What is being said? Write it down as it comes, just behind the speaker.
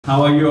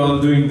How are you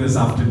all doing this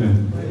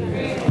afternoon?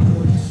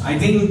 I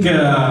think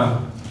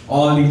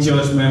all the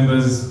church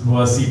members who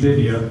are seated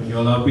here, you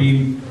all have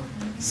been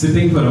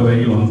sitting for a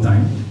very long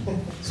time.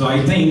 So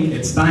I think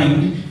it's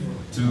time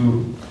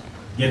to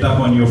get up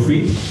on your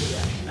feet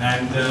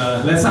and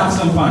let's have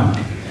some fun.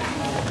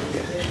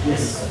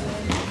 Yes.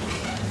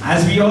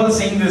 As we all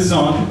sing this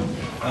song,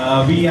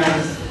 we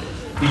as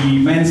the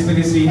men's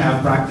ministry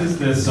have practiced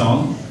this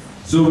song.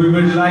 So we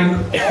would like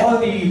all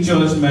the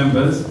church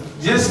members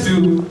just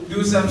to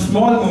do some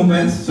small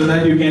movements so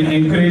that you can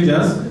encourage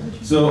us.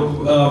 So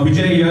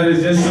Vijay here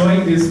is just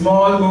showing these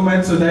small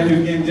movements so that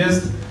you can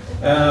just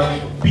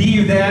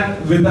be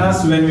there with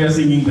us when we are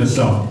singing the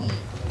song.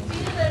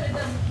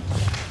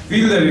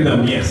 Feel the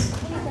rhythm, yes.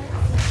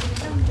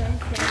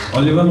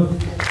 Oliver?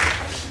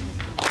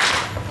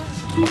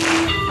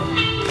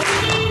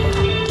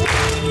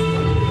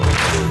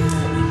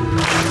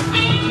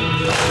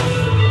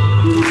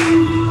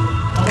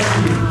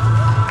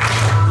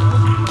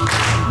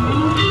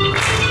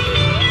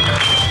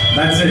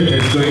 That's it,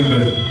 it's going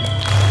good.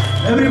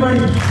 Everybody.